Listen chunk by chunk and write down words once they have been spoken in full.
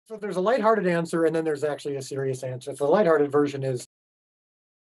So there's a lighthearted answer, and then there's actually a serious answer. So the lighthearted version is,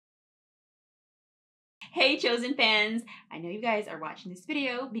 hey Chosen fans, I know you guys are watching this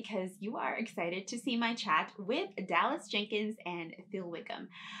video because you are excited to see my chat with Dallas Jenkins and Phil Wickham.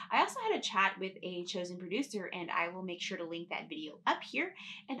 I also had a chat with a Chosen producer, and I will make sure to link that video up here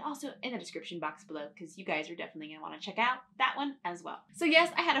and also in the description box below because you guys are definitely going to want to check out that one as well. So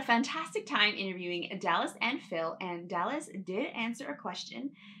yes, I had a fantastic time interviewing Dallas and Phil, and Dallas did answer a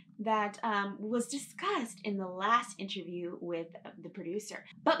question that was discussed in the last interview with the producer.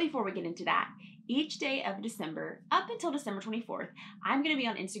 But before we get into that, each day of December, up until December 24th, I'm going to be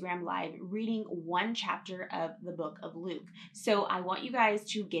on Instagram Live reading one chapter of the book of Luke. So I want you guys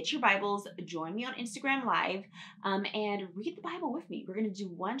to get your Bibles, join me on Instagram Live, and read the Bible with me. We're going to do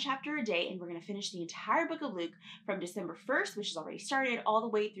one chapter a day, and we're going to finish the entire book of Luke from December 1st, which is already started, all the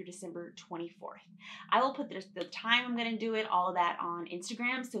way through December 24th. I will put the time I'm going to do it, all of that on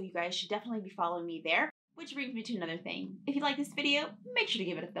Instagram, so you guys should definitely be following me there. Which brings me to another thing. If you like this video, make sure to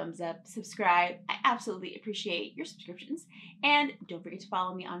give it a thumbs up, subscribe. I absolutely appreciate your subscriptions. And don't forget to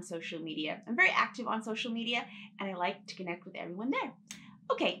follow me on social media. I'm very active on social media, and I like to connect with everyone there.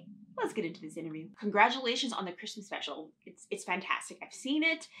 Okay, let's get into this interview. Congratulations on the Christmas special. It's fantastic. I've seen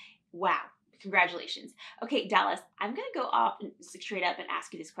it. Wow. Congratulations. Okay, Dallas, I'm going to go off and straight up and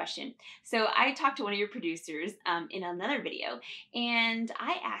ask you this question. So I talked to one of your producers in another video, and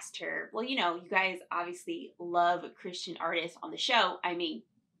I asked her, well, you know, you guys obviously love Christian artists on the show. I mean,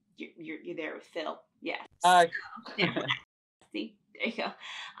 you're there with Phil. Yeah. See, there you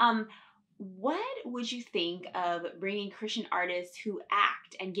go. What would you think of bringing Christian artists who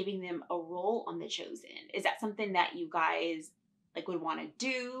act and giving them a role on The Chosen? Is that something that you guys like would want to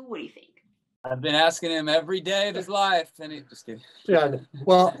do? What do you think? I've been asking him every day of his life, and he just kidding. Yeah,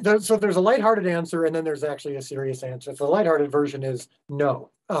 well, so there's a lighthearted answer, and then there's actually a serious answer. So the lighthearted version is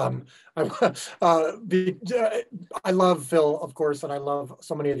no. I love Phil, of course, and I love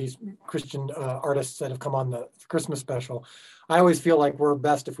so many of these Christian artists that have come on the Christmas special. I always feel like we're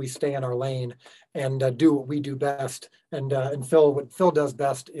best if we stay in our lane and do what we do best. And Phil, what Phil does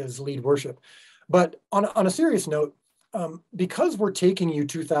best is lead worship. But on a serious note, because we're taking you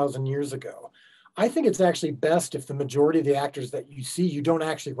 2,000 years ago, I think it's actually best if the majority of the actors that you see, you don't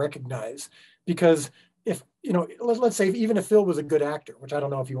actually recognize. Because if, you know, let's say even if Phil was a good actor, which I don't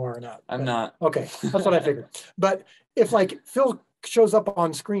know if you are or not. I'm not. Okay, that's what I figured. But if like Phil shows up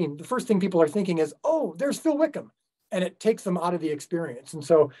on screen, the first thing people are thinking is, oh, there's Phil Wickham. And it takes them out of the experience. And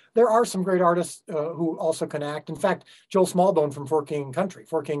so there are some great artists who also can act. In fact, Joel Smallbone from Four King Country.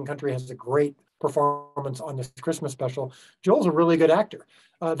 Four King Country has a great performance on this Christmas special. Joel's a really good actor.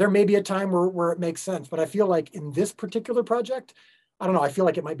 There may be a time where it makes sense, but I feel like in this particular project, I don't know, I feel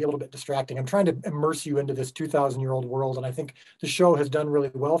like it might be a little bit distracting. I'm trying to immerse you into this 2,000-year-old world, and I think the show has done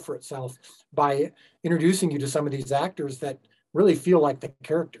really well for itself by introducing you to some of these actors that really feel like the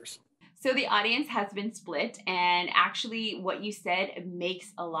characters. So the audience has been split, and actually what you said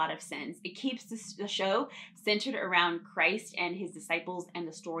makes a lot of sense. It keeps the show centered around Christ and his disciples and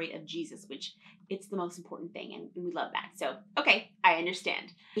the story of Jesus, which it's the most important thing, and we love that. So, okay, I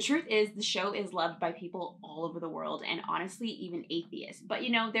understand. The truth is the show is loved by people all over the world, and honestly, even atheists. But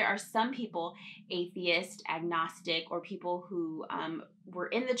you know, there are some people, atheist, agnostic, or people who were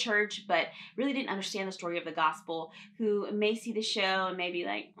in the church but really didn't understand the story of the gospel, who may see the show and may be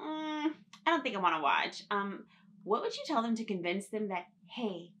like, I don't think I want to watch. What would you tell them to convince them that,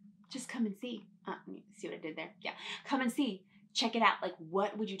 hey, just come and see? Let me see what I did there. Yeah, come and see. Check it out. Like,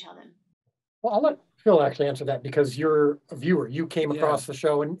 what would you tell them? Well, I'll let Phil actually answer that because you're a viewer. You came across the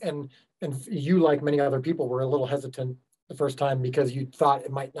show, and you, like many other people, were a little hesitant the first time because you thought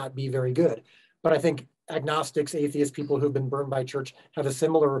it might not be very good. But I think agnostics, atheists, people who've been burned by church have a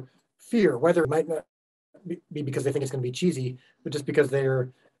similar fear, whether it might not be because they think it's going to be cheesy, but just because they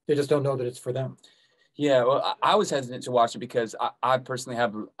just don't know that it's for them. Yeah, well, I was hesitant to watch it because I personally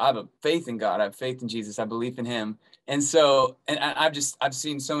have a faith in God. I have faith in Jesus. I believe in him. And so, and I've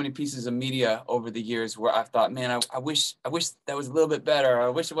seen so many pieces of media over the years where I've thought, man, I wish that was a little bit better. I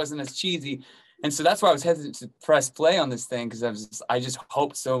wish it wasn't as cheesy. And so that's why I was hesitant to press play on this thing, because I just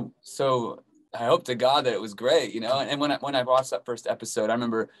hoped so I hope to God that it was great, you know. And when I watched that first episode, I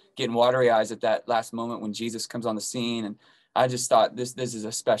remember getting watery eyes at that last moment when Jesus comes on the scene, and I just thought this is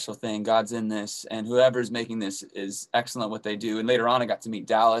a special thing. God's in this, and whoever's making this is excellent what they do. And later on, I got to meet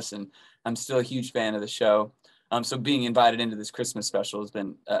Dallas, and I'm still a huge fan of the show. So being invited into this Christmas special has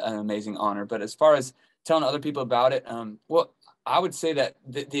been an amazing honor. But as far as telling other people about it, well, I would say that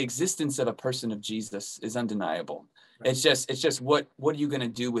the existence of a person of Jesus is undeniable. Right. It's just what are you going to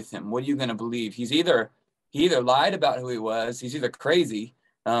do with him? What are you going to believe? He either lied about who he was. He's either crazy,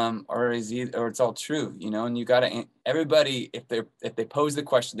 or it's all true, you know. And you got to, everybody, if they pose the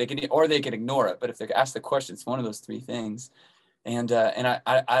question, they can ignore it, but if they're asked the question, it's one of those three things. And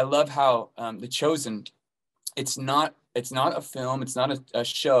I love how The Chosen, it's not a film, it's not a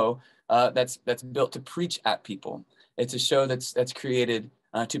show that's built to preach at people. It's a show that's created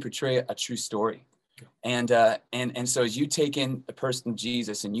to portray a true story. And so as you take in the person of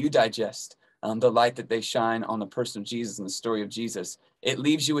Jesus and you digest the light that they shine on the person of Jesus and the story of Jesus, it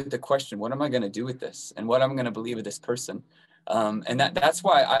leaves you with the question, what am I going to do with this? And what am I going to believe of this person? And that's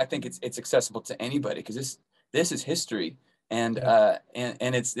why I think it's accessible to anybody, because this is history. And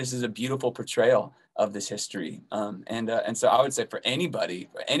this is a beautiful portrayal of this history. And so I would say for anybody,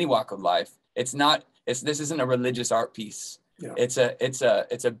 for any walk of life, this isn't a religious art piece. Yeah.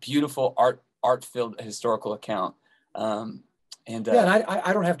 It's a beautiful art-filled historical account. And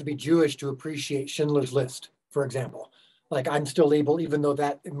I don't have to be Jewish to appreciate Schindler's List, for example. Like, I'm still able, even though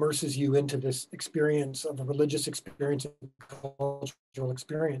that immerses you into this experience of a religious experience, a cultural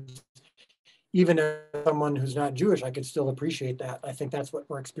experience, even as someone who's not Jewish, I could still appreciate that. I think that's what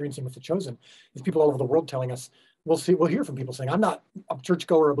we're experiencing with The Chosen, is people all over the world telling us, we'll hear from people saying, I'm not a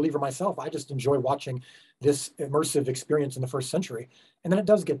churchgoer or a believer myself. I just enjoy watching this immersive experience in the first century. And then it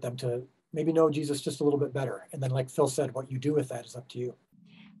does get them to maybe know Jesus just a little bit better. And then, like Phil said, what you do with that is up to you.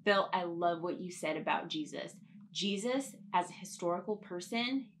 Phil, I love what you said about Jesus. Jesus, as a historical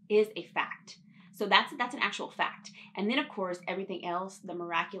person, is a fact. So that's an actual fact. And then, of course, everything else, the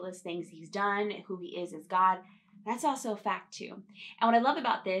miraculous things he's done, who he is as God, that's also a fact too. And what I love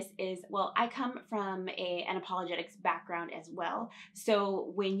about this is, well, I come from an apologetics background as well.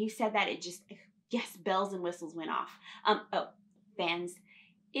 So when you said that, it just, yes, bells and whistles went off. Fans,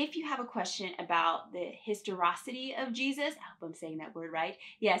 if you have a question about the historicity of Jesus, I hope I'm saying that word right.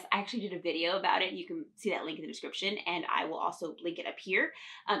 Yes, I actually did a video about it. You can see that link in the description, and I will also link it up here.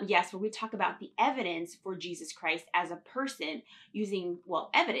 Yes, where we talk about the evidence for Jesus Christ as a person using, well,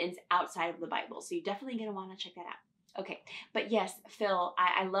 evidence outside of the Bible. So you're definitely going to want to check that out. Okay, but yes, Phil,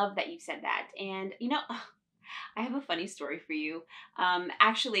 I love that you said that. And, you know, I have a funny story for you.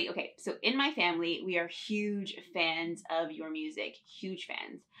 Actually, okay, so in my family, we are huge fans of your music, huge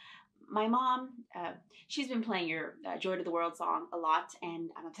fans. My mom, she's been playing your Joy to the World song a lot, and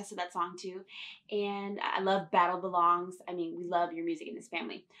I'm obsessed with that song too. And I love Battle Belongs. I mean, we love your music in this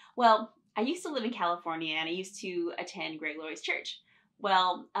family. Well, I used to live in California, and I used to attend Greg Laurie's church.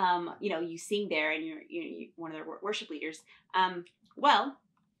 Well, you know, you sing there, and you're one of their worship leaders. Well,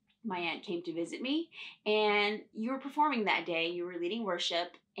 my aunt came to visit me, and you were performing that day. You were leading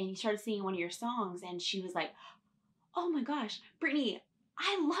worship, and you started singing one of your songs, and she was like, oh my gosh, Brittany,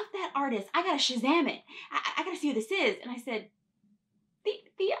 I love that artist. I gotta Shazam it. I gotta see who this is. And I said, that's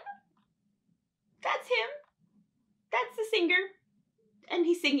him. That's the singer. And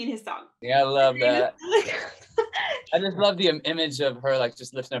he's singing his song. Yeah, I love that. I just love the image of her, like,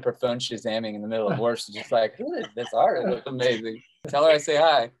 just lifting up her phone, Shazamming in the middle of worship, just like, who is this artist? That's amazing. Tell her I say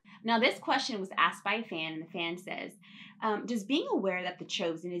hi. Now, this question was asked by a fan, and the fan says, does being aware that The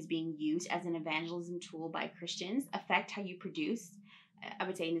Chosen is being used as an evangelism tool by Christians affect how you produce, I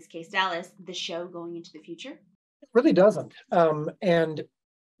would say in this case, Dallas, the show going into the future? It really doesn't. And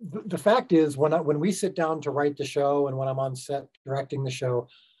the fact is, when we sit down to write the show and when I'm on set directing the show,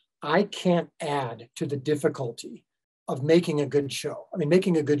 I can't add to the difficulty of making a good show. I mean,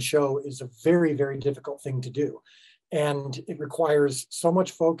 making a good show is a very, very difficult thing to do. And it requires so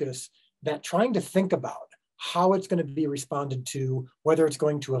much focus that trying to think about how it's going to be responded to, whether it's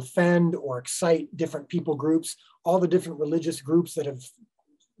going to offend or excite different people groups, all the different religious groups that have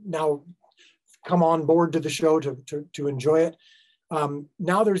now come on board to the show to enjoy it.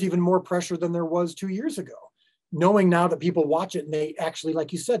 Now there's even more pressure than there was 2 years ago, knowing now that people watch it and they actually,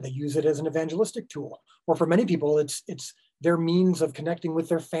 like you said, they use it as an evangelistic tool. Or for many people, it's their means of connecting with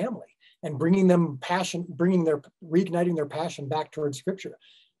their family and bringing them passion, reigniting their passion back towards scripture.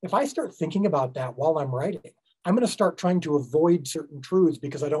 If I start thinking about that while I'm writing, I'm going to start trying to avoid certain truths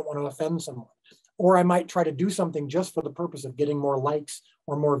because I don't want to offend someone. Or I might try to do something just for the purpose of getting more likes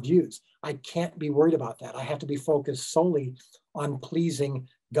or more views. I can't be worried about that. I have to be focused solely on pleasing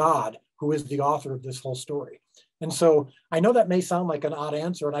God, who is the author of this whole story. And so I know that may sound like an odd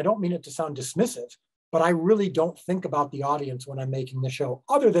answer, and I don't mean it to sound dismissive, but I really don't think about the audience when I'm making the show,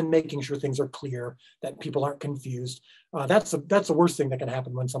 other than making sure things are clear, that people aren't confused. That's the worst thing that can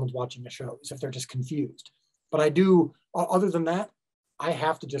happen when someone's watching a show, is if they're just confused. But I do, other than that, I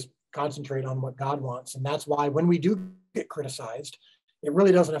have to just concentrate on what God wants. And that's why when we do get criticized, it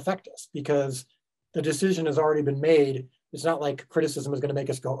really doesn't affect us, because the decision has already been made. It's not like criticism is going to make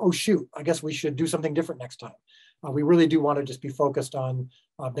us go, oh, shoot, I guess we should do something different next time. We really do want to just be focused on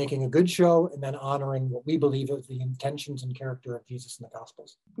making a good show and then honoring what we believe is the intentions and character of Jesus in the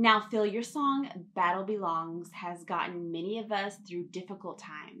Gospels. Now, Phil, your song Battle Belongs has gotten many of us through difficult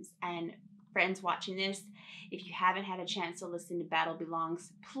times. And friends watching this, if you haven't had a chance to listen to Battle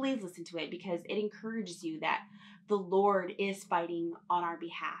Belongs, please listen to it because it encourages you that the Lord is fighting on our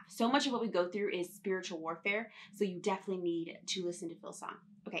behalf. So much of what we go through is spiritual warfare, so you definitely need to listen to Phil's song.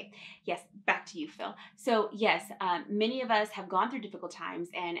 Okay, yes, back to you, Phil. So yes, many of us have gone through difficult times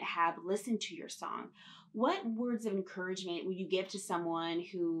and have listened to your song. What words of encouragement would you give to someone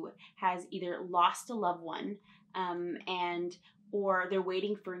who has either lost a loved one or they're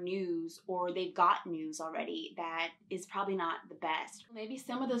waiting for news, or they've got news already that is probably not the best? Maybe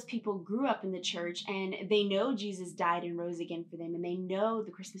some of those people grew up in the church and they know Jesus died and rose again for them, and they know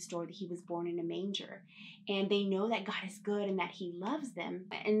the Christmas story that he was born in a manger, and they know that God is good and that he loves them.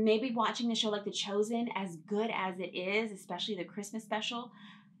 And maybe watching a show like The Chosen, as good as it is, especially the Christmas special,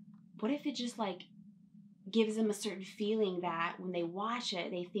 what if it just like gives them a certain feeling that when they watch it,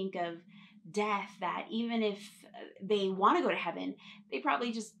 they think of death, that even if they want to go to heaven, they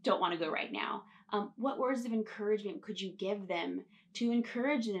probably just don't want to go right now. What words of encouragement could you give them to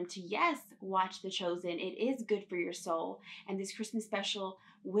encourage them to, yes, watch The Chosen. It is good for your soul. And this Christmas special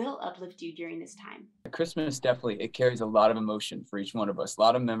will uplift you during this time. Christmas definitely, it carries a lot of emotion for each one of us. A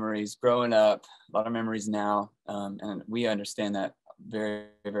lot of memories growing up, a lot of memories now. And we understand that very,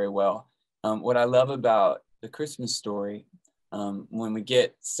 very well. What I love about the Christmas story, when we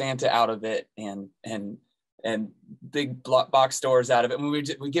get Santa out of it and big box stores out of it, when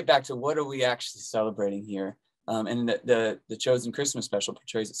we get back to what are we actually celebrating here, and the Chosen Christmas special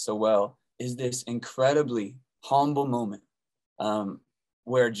portrays it so well, is this incredibly humble moment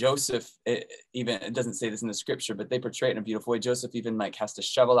where Joseph, it doesn't say this in the scripture, but they portray it in a beautiful way. Joseph even like has to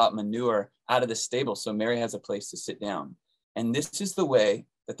shovel out manure out of the stable so Mary has a place to sit down. And this is the way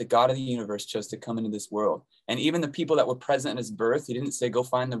that the God of the universe chose to come into this world. And even the people that were present at his birth, he didn't say, go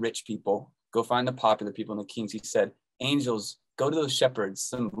find the rich people, go find the popular people and the kings. He said, angels, go to those shepherds,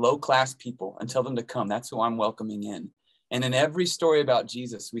 some low-class people, and tell them to come. That's who I'm welcoming in. And in every story about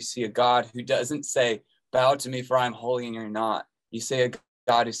Jesus, we see a God who doesn't say, bow to me for I'm holy and you're not. You see a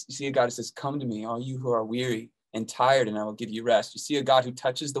God who says, come to me, all you who are weary and tired, and I will give you rest. You see a God who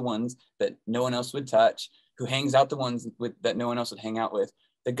touches the ones that no one else would touch, who hangs out the ones that no one else would hang out with.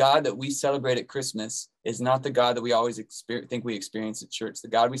 The God that we celebrate at Christmas is not the God that we always think we experience at church. The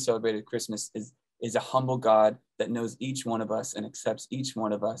God we celebrate at Christmas is a humble God that knows each one of us and accepts each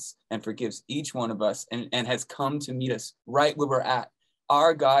one of us and forgives each one of us and has come to meet us right where we're at.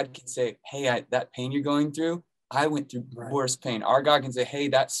 Our God can say, hey, that pain you're going through, I went through worse pain. Our God can say, hey,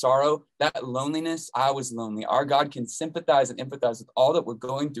 that sorrow, that loneliness, I was lonely. Our God can sympathize and empathize with all that we're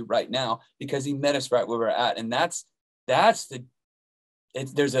going through right now because he met us right where we're at. And there's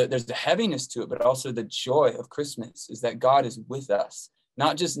a heaviness to it, but also the joy of Christmas is that God is with us,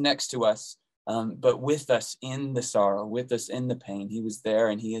 not just next to us, but with us in the sorrow, with us in the pain. He was there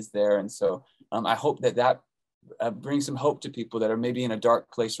and he is there. And so I hope that brings some hope to people that are maybe in a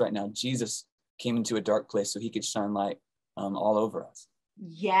dark place right now. Jesus came into a dark place so he could shine light all over us.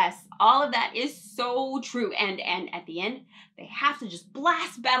 Yes, all of that is so true. And at the end, they have to just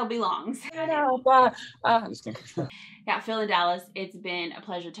blast Battle Belongs. Just kidding. Yeah, Phil and Dallas, it's been a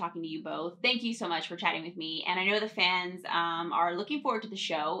pleasure talking to you both. Thank you so much for chatting with me. And I know the fans are looking forward to the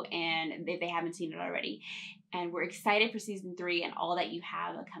show, and if they haven't seen it already. And we're excited for season 3 and all that you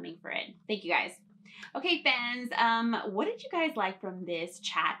have coming for it. Thank you guys. Okay, fans, what did you guys like from this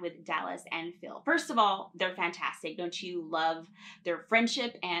chat with Dallas and Phil? First of all, they're fantastic. Don't you love their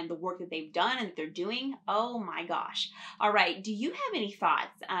friendship and the work that they've done and that they're doing? Oh my gosh. All right, do you have any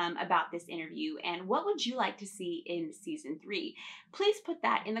thoughts about this interview, and what would you like to see in season 3? Please put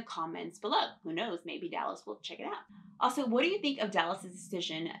that in the comments below. Who knows, maybe Dallas will check it out. Also, what do you think of Dallas's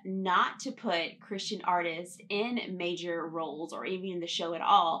decision not to put Christian artists in major roles or even in the show at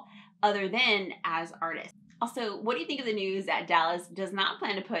all, other than as artists? Also, what do you think of the news that Dallas does not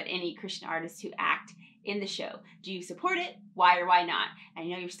plan to put any Christian artists who act in the show? Do you support it? Why or why not? I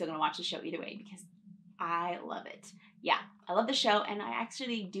know you're still going to watch the show either way because I love it. Yeah, I love the show, and I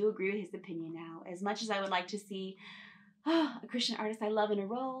actually do agree with his opinion now. As much as I would like to see a Christian artist I love in a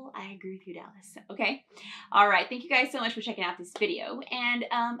role, I agree with you, Dallas. Okay? All right. Thank you guys so much for checking out this video. And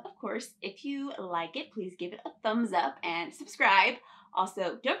of course, if you like it, please give it a thumbs up and subscribe.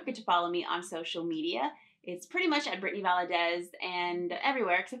 Also, don't forget to follow me on social media. It's pretty much at Brittany Valadez and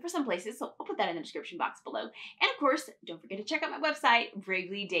everywhere except for some places, so I'll put that in the description box below. And of course, don't forget to check out my website,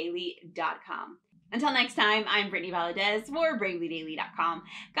 bravelydaily.com. Until next time, I'm Brittany Valadez for bravelydaily.com.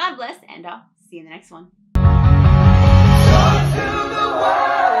 God bless, and I'll see you in the next one. to the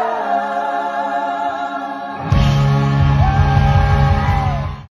world.